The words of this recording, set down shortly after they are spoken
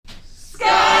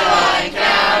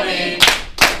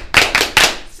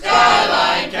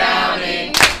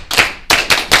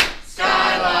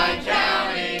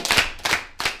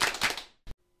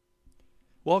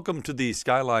Welcome to the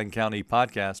Skyline County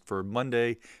podcast for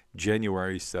Monday,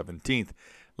 January 17th.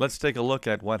 Let's take a look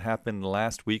at what happened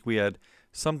last week. We had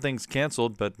some things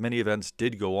canceled, but many events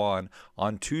did go on.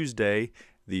 On Tuesday,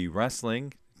 the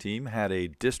wrestling team had a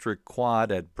district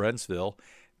quad at Brentsville.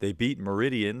 They beat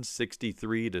Meridian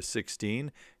 63-16,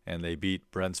 and they beat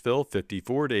Brentsville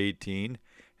 54-18,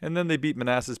 and then they beat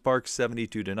Manassas Park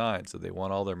 72-9. So they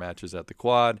won all their matches at the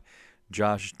quad.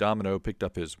 Josh Domino picked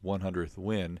up his 100th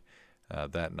win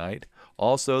that night.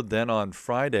 Also, then on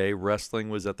Friday, wrestling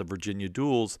was at the Virginia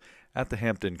Duels at the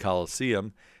Hampton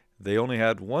Coliseum. They only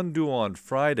had one duel on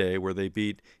Friday where they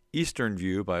beat Eastern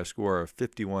View by a score of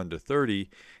 51-30.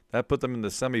 That put them in the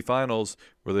semifinals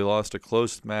where they lost a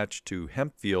close match to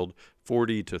Hempfield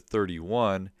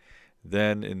 40-31.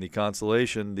 Then in the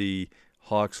consolation, the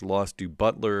Hawks lost to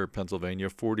Butler, Pennsylvania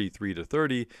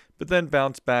 43-30, but then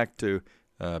bounced back to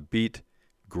beat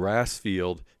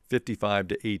Grassfield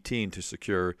 55-18 to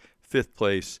secure fifth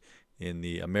place in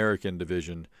the American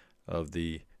division of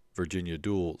the Virginia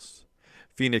Duels.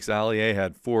 Phoenix Allier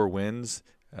had 4 wins,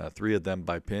 3 of them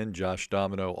by pin. Josh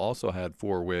Domino also had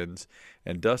 4 wins,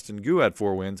 and Dustin Gu had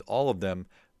 4 wins, all of them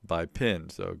by pin.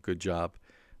 So good job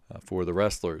for the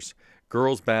wrestlers.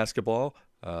 Girls basketball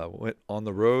went on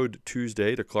the road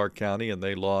Tuesday to Clark County, and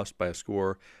they lost by a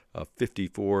score of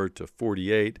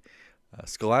 54-48.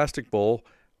 Scholastic Bowl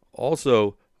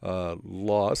also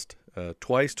lost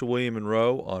twice to William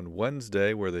Monroe on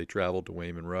Wednesday, where they traveled to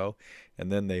William Monroe,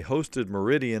 and then they hosted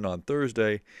Meridian on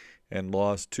Thursday and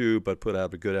lost 2, but put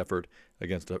out a good effort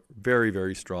against a very,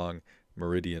 very strong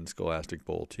Meridian Scholastic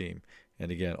Bowl team.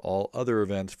 And again, all other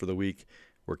events for the week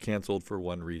were canceled for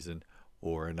one reason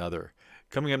or another.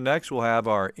 Coming up next, we'll have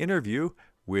our interview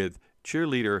with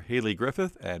cheerleader Hailey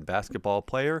Griffith and basketball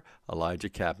player Elijah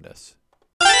Cabness.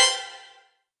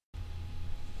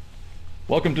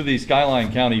 Welcome to the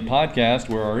Skyline County podcast,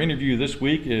 where our interview this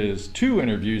week is 2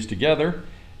 interviews together,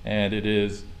 and it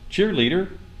is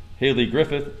cheerleader Hailey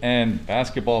Griffith and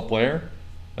basketball player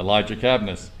Elijah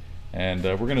Cabness. And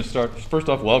we're going to start, first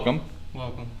off, welcome.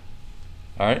 Welcome.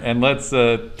 All right, and let's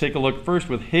take a look first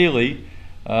with Hailey.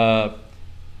 What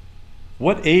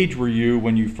age were you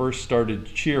when you first started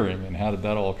cheering, and how did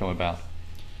that all come about?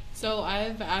 So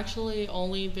I've actually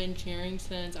only been cheering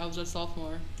since I was a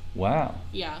sophomore. Wow.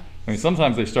 Yeah. I mean,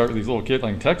 sometimes they start with these little kids,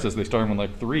 like in Texas, they start them when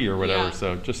like 3 or whatever. Yeah.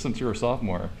 So just since you're a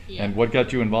sophomore. Yeah. And what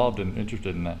got you involved and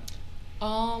interested in that?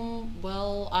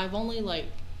 Well, I've only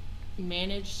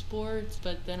managed sports,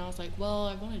 but then I was like, well,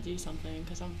 I want to do something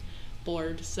because I'm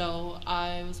bored. So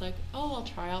I was like, oh, I'll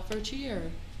try out for cheer.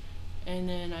 And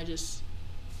then I just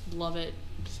love it.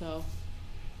 So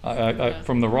I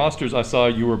from the rosters, I saw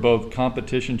you were both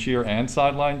competition cheer and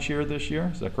sideline cheer this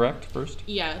year. Is that correct, first?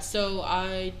 Yeah, so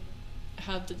I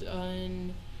have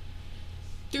done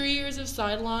 3 years of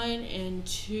sideline and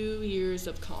 2 years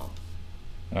of comp.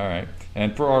 All right.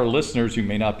 And for our listeners who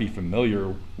may not be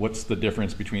familiar, what's the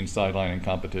difference between sideline and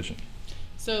competition?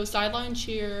 So sideline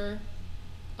cheer,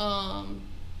 I've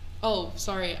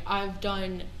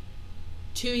done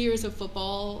 2 years of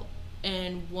football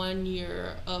and 1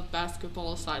 year of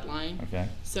basketball sideline. Okay.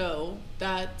 So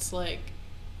that's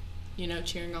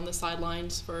cheering on the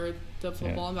sidelines for the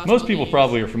football and basketball Most people games.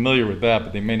 probably are familiar with that,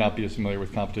 but they may not be as familiar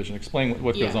with competition. Explain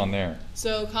what goes on there.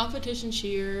 So competition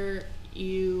cheer,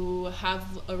 you have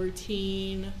a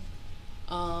routine.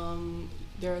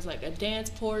 There's a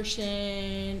dance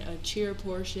portion, a cheer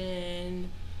portion,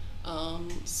 a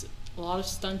lot of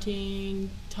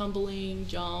stunting, tumbling,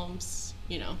 jumps,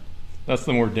 That's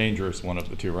the more dangerous one of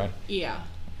the two, right? Yeah.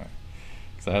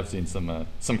 Because I have seen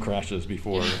some crashes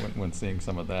before when seeing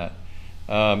some of that.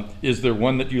 Is there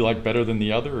one that you like better than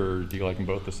the other, or do you like them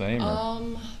both the same?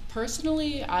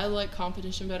 Personally, I like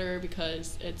competition better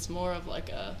because it's more of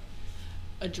a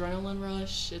adrenaline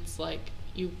rush. It's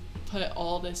you put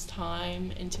all this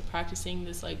time into practicing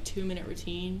this 2-minute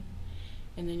routine,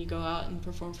 and then you go out and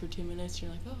perform for 2 minutes.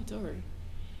 You're like, oh, it's over.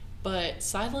 But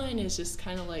sideline is just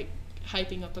kind of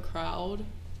hyping up a crowd.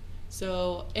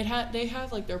 So they have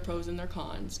their pros and their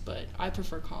cons, but I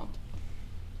prefer comp.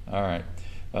 All right.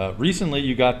 Recently,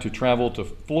 you got to travel to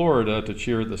Florida to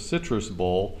cheer the Citrus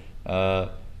Bowl.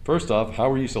 First off, how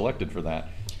were you selected for that?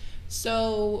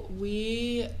 So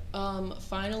we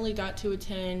finally got to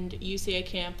attend UCA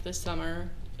camp this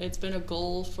summer. It's been a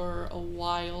goal for a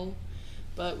while,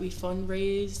 but we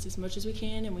fundraised as much as we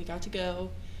can, and we got to go.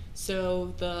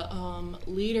 So the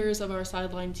leaders of our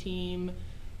sideline team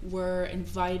were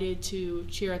invited to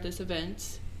cheer at this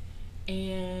event,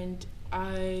 and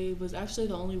I was actually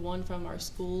the only one from our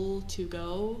school to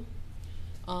go.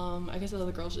 I guess the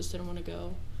other girls just didn't want to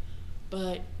go.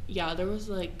 But yeah, there was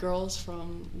like girls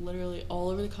from literally all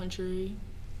over the country.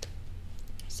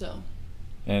 So.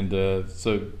 And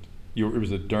so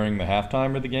was it during the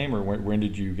halftime of the game, or when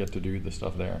did you get to do the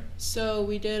stuff there? So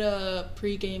we did a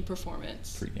pre-game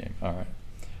performance. Pre-game, all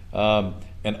right.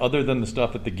 And other than the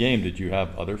stuff at the game, did you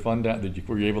have other fun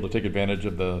were you able to take advantage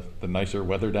of the nicer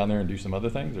weather down there and do some other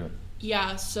things, or?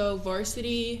 Yeah, so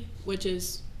varsity, which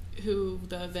is who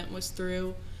the event was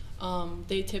through,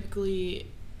 they typically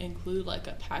include like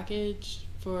a package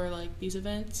for like these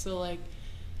events. So like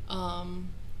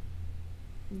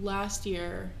last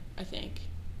year, I think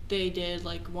they did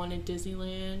like one in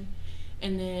Disneyland,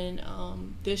 and then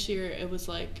this year it was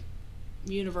like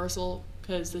Universal,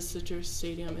 because the Citrus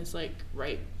Stadium is like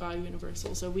right by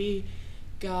Universal. So we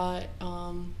got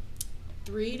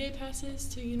 3-day passes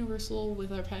to Universal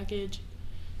with our package,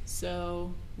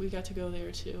 so we got to go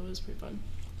there too. It was pretty fun.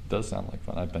 It does sound like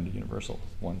fun. I've been to Universal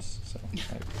once, so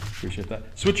I appreciate that.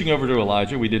 Switching over to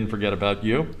Elijah, we didn't forget about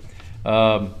you.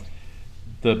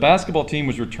 The basketball team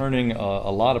was returning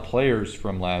a lot of players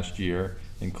from last year,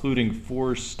 including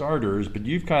 4 starters, but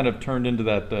you've kind of turned into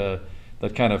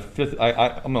that kind of fifth.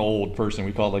 I'm an old person.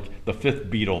 We call it like the fifth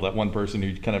Beatle, that one person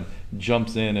who kind of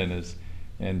jumps in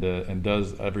and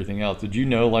does everything else. Did you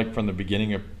know, like from the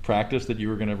beginning of practice, that you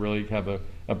were going to really have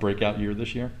a breakout year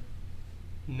this year?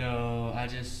 No, I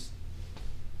just,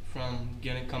 from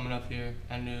coming up here,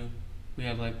 I knew we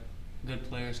have like good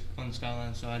players on the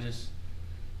skyline, so I just,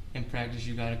 in practice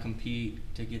you got to compete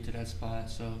to get to that spot.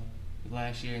 So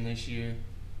last year and this year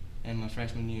and my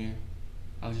freshman year,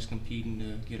 I was just competing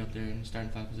to get up there in the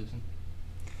starting 5 position.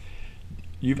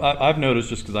 I've noticed,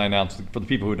 just because I announced, for the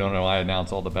people who don't know, I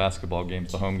announce all the basketball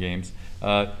games, the home games.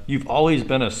 You've always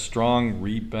been a strong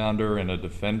rebounder and a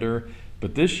defender,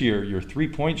 but this year your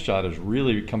 3-point shot is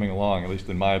really coming along, at least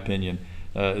in my opinion.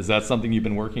 Is that something you've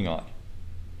been working on?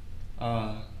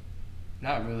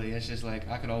 Not really. It's just like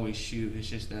I could always shoot. It's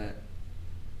just that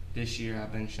this year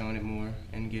I've been showing it more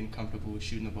and getting comfortable with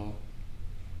shooting the ball.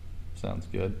 Sounds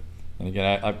good. And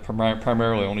again, I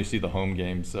primarily only see the home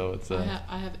games, so it's. I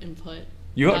have input.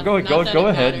 Go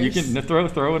ahead. Matters. You can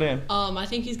throw it in. I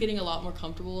think he's getting a lot more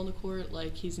comfortable on the court.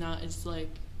 Like he's not as like,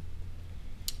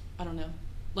 I don't know.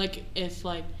 Like if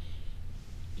like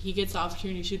he gets the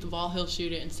opportunity to shoot the ball, he'll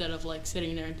shoot it instead of like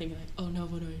sitting there and thinking like, oh no,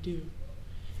 what do I do?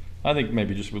 I think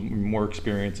maybe just with more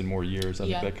experience and more years, I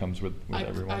think that comes with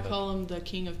everyone. I call him the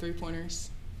king of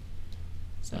 3-pointers.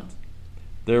 So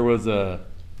there was a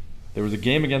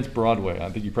game against Broadway. I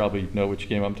think you probably know which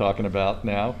game I'm talking about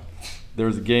now. There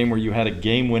was a game where you had a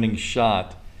game-winning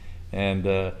shot,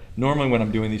 and normally when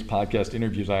I'm doing these podcast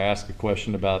interviews, I ask a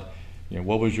question about,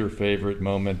 what was your favorite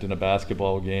moment in a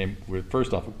basketball game?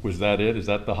 First off, was that it? Is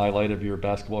that the highlight of your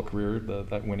basketball career,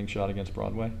 that winning shot against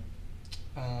Broadway?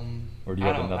 Or do you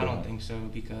have another one? I don't think so,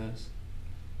 because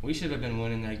we should have been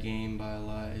winning that game by a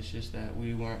lot. It's just that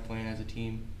we weren't playing as a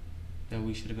team that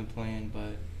we should have been playing,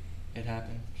 but it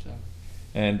happened. So.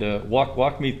 And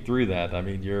walk me through that. I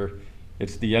mean,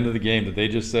 it's the end of the game. Did they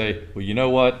just say, well, you know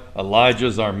what,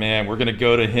 Elijah's our man, we're going to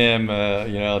go to him,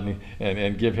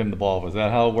 and give him the ball? Was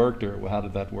that how it worked, or how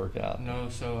did that work out? No,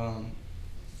 so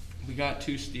we got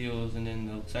 2 steals, and then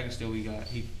the second steal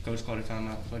coach called a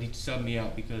timeout, but he subbed me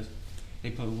out because they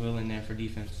put Will in there for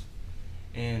defense.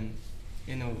 And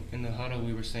in the huddle,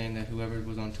 we were saying that whoever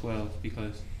was on 12,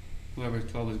 because whoever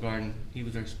 12 was guarding, he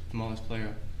was their smallest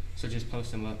player. So just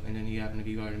post him up, and then he happened to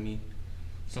be guarding me.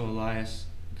 So Elias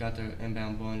got the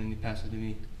inbound ball, and he passed it to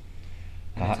me.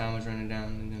 And the time was running down,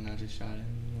 and then I just shot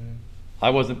it.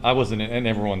 I wasn't, and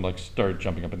everyone started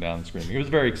jumping up and down and screaming. It was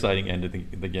a very exciting end of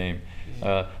the game.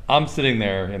 Yeah. I'm sitting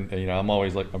there, and I'm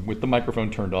always I'm with the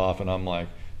microphone turned off, and I'm like,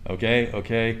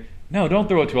 okay. No, don't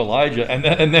throw it to Elijah. And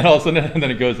then all of a sudden, and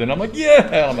then it goes in. I'm like,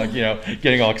 yeah. I'm like,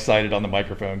 getting all excited on the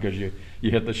microphone because you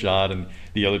hit the shot, and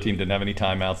the other team didn't have any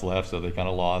timeouts left, so they kind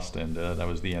of lost, and that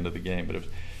was the end of the game. But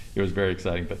it was very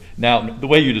exciting. But now the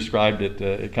way you described it,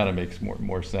 it kind of makes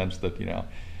more sense that a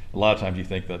lot of times you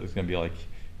think that it's going to be like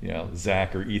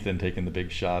Zach or Ethan taking the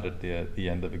big shot at the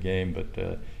end of the game, but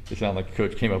it sounded like the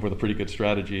coach came up with a pretty good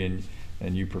strategy,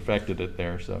 and you perfected it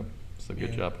there. So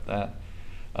good job at that.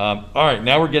 All right,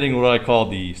 now we're getting what I call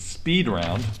the speed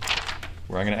round,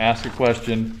 where I'm going to ask a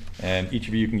question, and each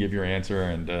of you can give your answer,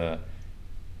 and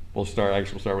we'll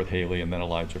start with Hailey and then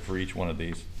Elijah for each one of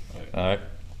these. All right.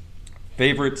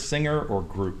 Favorite singer or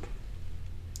group?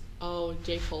 Oh,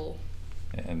 J. Cole.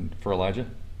 And for Elijah?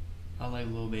 I like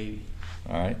Lil Baby.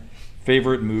 All right.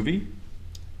 Favorite movie?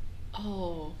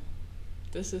 Oh,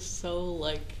 this is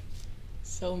so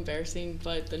embarrassing,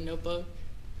 but The Notebook.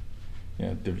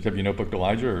 Yeah, have you notebooked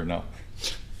Elijah or no?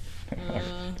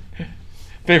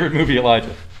 Favorite movie,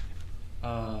 Elijah?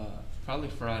 Probably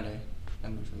Friday.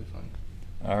 That was really fun.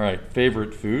 All right.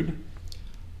 Favorite food?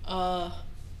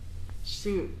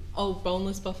 Shoot. Oh,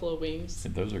 boneless buffalo wings.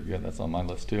 Those are good. That's on my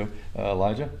list too.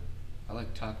 Elijah? I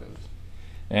like tacos.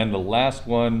 And the last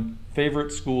one,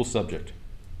 favorite school subject?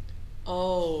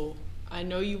 Oh, I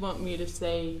know you want me to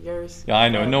say yours. Yeah, I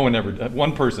know. No one ever,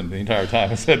 one person the entire time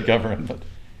has said government. But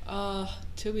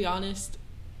to be honest,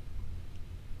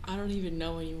 I don't even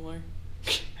know anymore.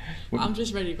 I'm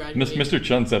just ready to graduate. Mr.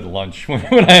 Chun said lunch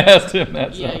when I asked him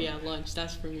that. So. Yeah, lunch.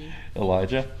 That's for me.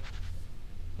 Elijah?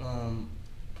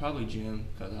 Probably gym,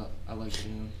 because I like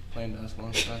gym, playing basketball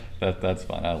and stuff. That's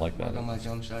fine. I like that. Work on my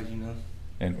jump shot, you know.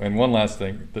 And one last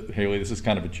thing, Hailey, this is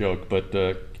kind of a joke, but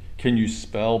can you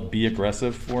spell be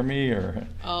aggressive for me? Or?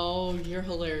 Oh, you're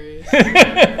hilarious.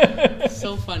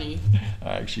 So funny.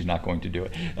 She's not going to do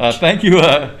it. Thank you,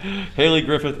 Hailey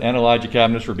Griffith and Elijah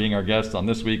Cabness, for being our guests on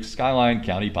this week's Skyline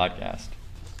County Podcast.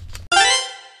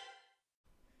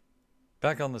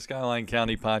 Back on the Skyline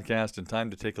County Podcast, and time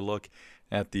to take a look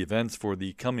at the events for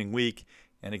the coming week.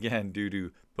 And again, due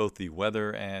to both the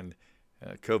weather and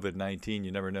COVID-19,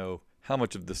 you never know how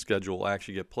much of the schedule will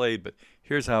actually get played, but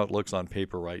here's how it looks on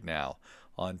paper right now.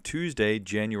 On Tuesday,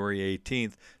 January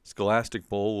 18th, Scholastic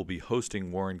Bowl will be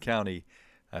hosting Warren County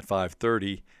at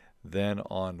 5:30. Then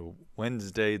on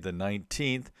Wednesday, the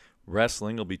 19th,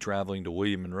 wrestling will be traveling to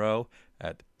William Monroe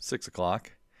at 6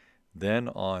 o'clock. Then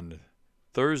on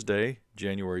Thursday,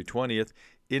 January 20th,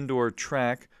 indoor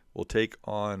track will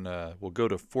will go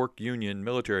to Fork Union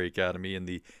Military Academy in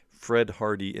the Fred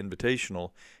Hardy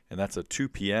Invitational, and that's a 2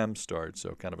 p.m. start,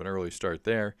 so kind of an early start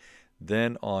there.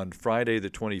 Then on Friday the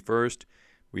 21st,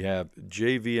 we have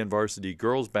JV and varsity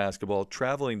girls basketball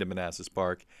traveling to Manassas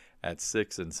Park at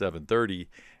 6 and 7:30,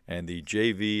 and the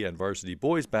JV and varsity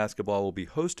boys basketball will be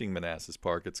hosting Manassas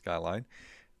Park at Skyline.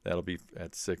 That'll be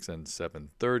at 6 and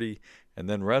 7:30. And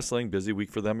then wrestling, busy week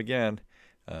for them again.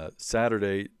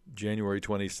 Saturday, January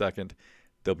 22nd,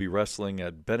 they'll be wrestling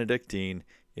at Benedictine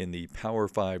in the Power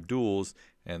 5 duels,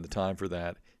 and the time for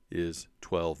that is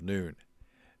 12 noon.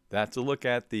 That's a look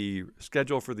at the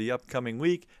schedule for the upcoming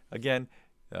week. Again,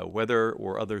 weather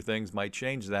or other things might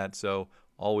change that, so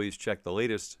always check the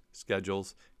latest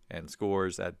schedules and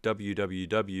scores at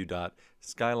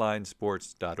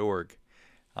www.skylinesports.org.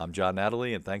 I'm John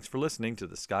Natalie, and thanks for listening to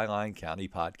the Skyline County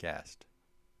Podcast.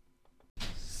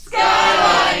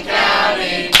 Skyline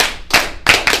County!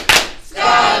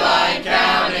 Skyline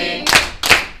County!